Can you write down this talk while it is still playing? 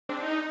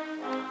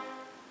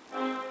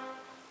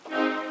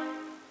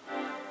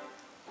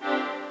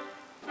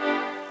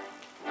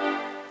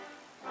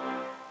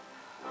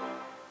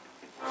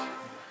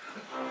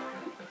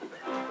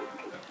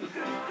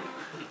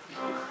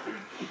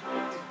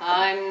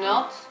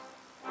not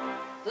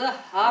the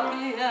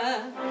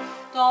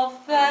happiest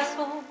of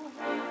vessels,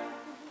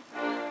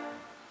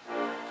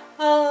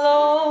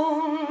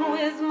 alone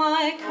with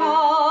my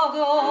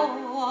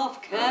cargo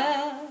of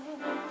care,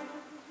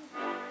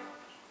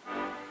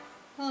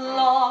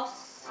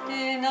 lost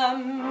in a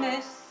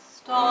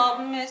mist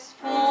of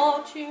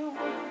misfortune.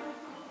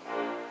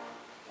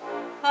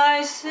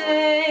 I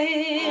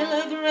sail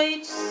a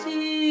great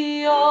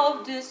sea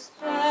of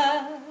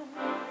despair,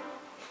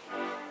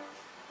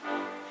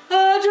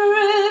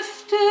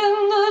 adrift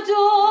in the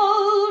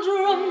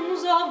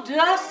doldrums of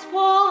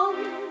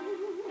despond,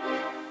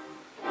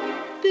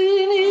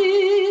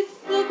 beneath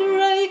the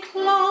grey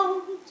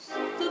clouds,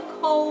 the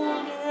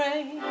cold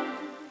rain.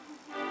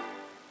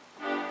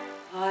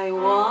 I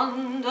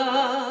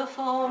wander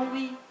for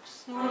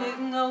weeks with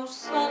no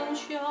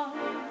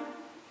sunshine.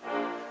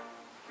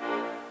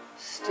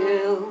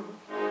 Still,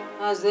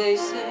 as they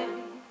say,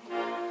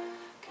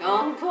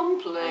 can't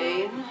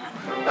complain.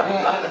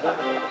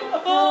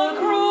 A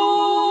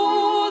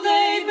crew,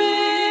 they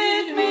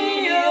bid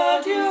me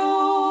adieu.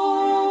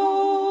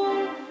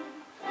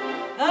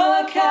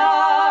 The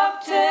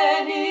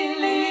captain, he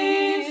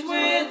leaves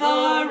with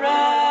the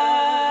rest.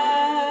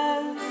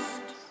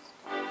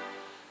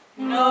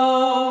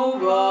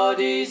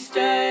 Nobody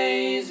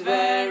stays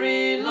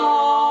very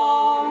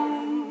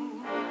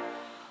long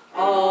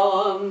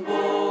on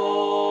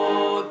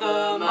board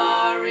the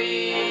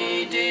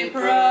Marie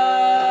Depreste.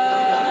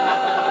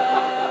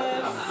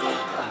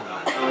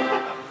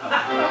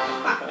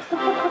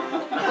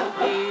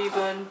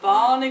 Even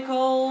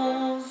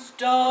barnacles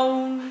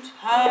don't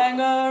hang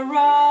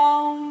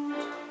around.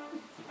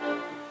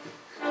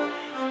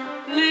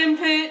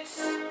 Limpets,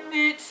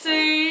 it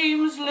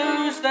seems,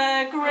 lose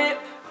their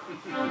grip.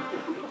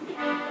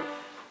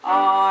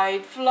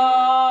 I'd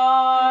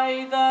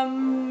fly the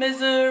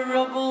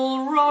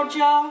miserable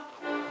Roger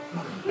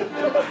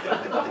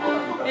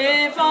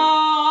if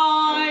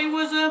I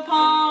was a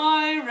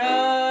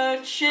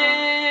pirate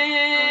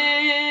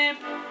ship.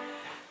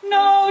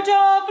 No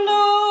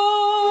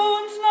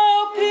doubloons,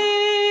 no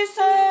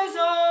pieces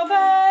of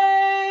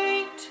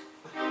eight,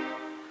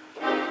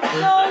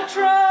 no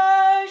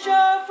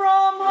treasure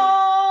from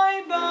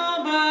high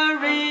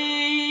Barbary.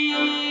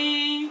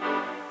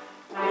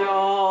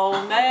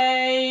 You'll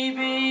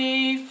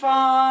maybe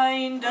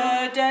find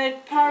a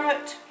dead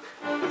parrot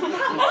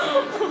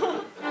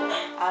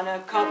and a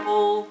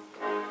couple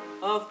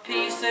of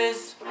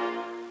pieces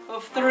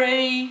of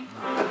 3.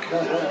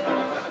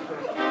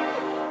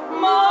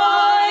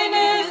 Mine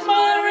is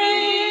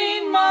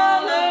marine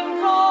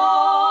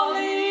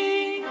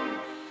melancholy,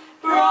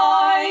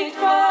 bright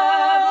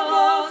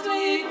feathers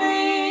leave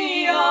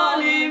me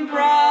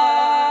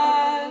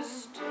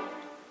unimpressed.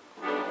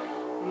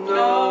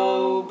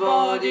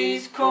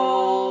 Nobody's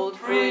called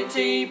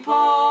Pretty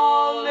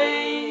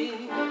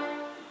Polly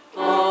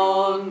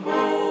on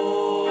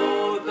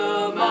board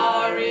the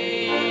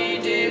Marie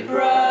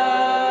Depreste.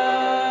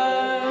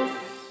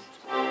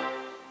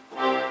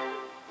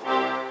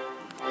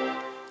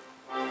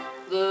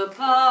 The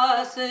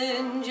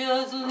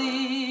passengers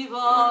leave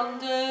on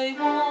day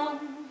 1.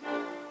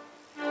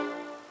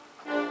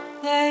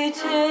 They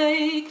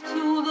take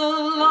to the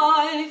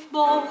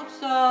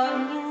lifeboats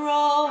and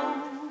row.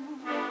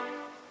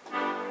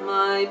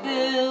 My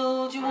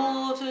bilge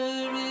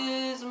water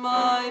is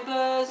my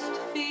best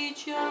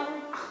feature.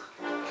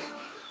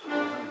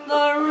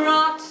 The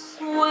rats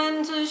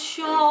went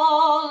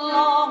ashore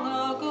long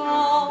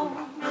ago.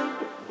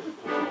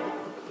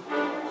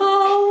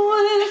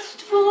 Oh,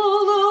 wistful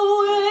the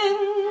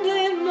wind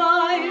in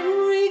my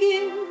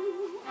rigging,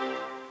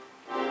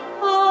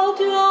 how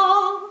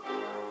dark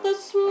the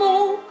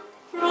smoke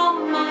from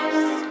my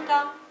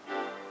stack.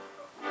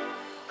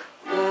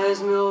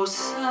 There's no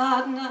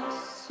sadness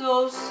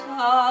so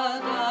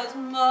sad as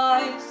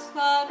my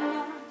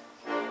sadness,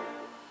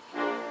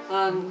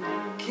 and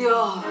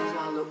God,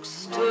 I look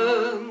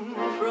stern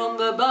from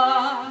the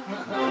back.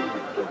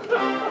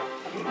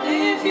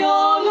 If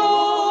you're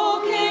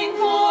looking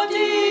for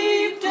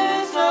deep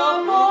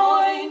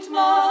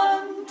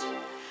disappointment,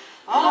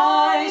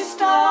 I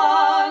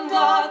stand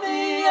at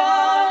the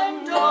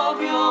end of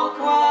your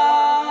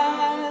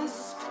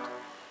quest.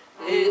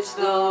 It's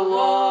the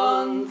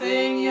one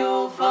thing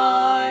you'll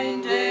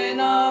find in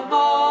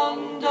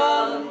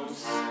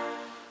abundance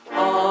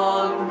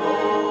on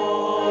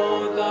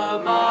board the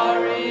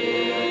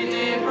Marie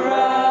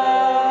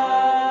Depreste.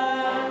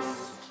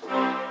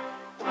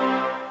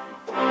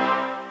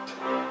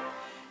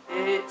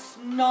 It's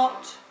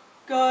not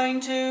going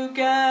to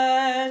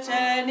get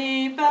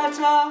any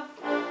better.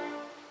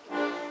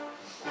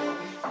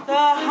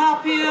 The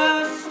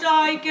happiest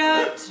I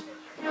get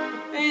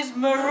is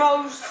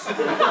morose.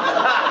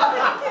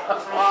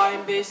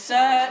 I'm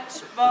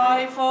beset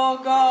by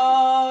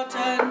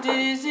forgotten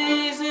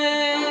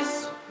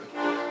diseases.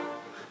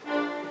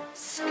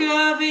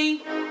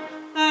 Scurvy,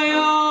 they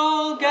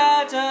all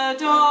get a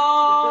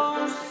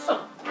dose.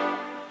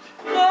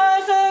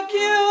 There's a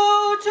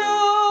queue to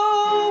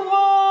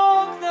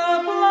walk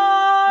the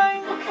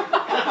plank.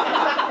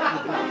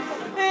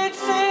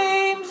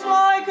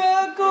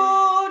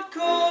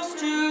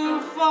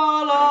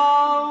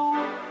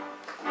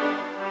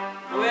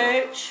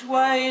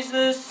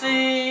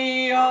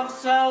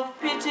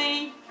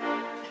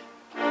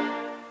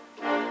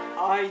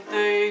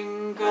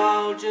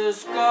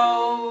 just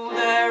go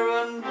there.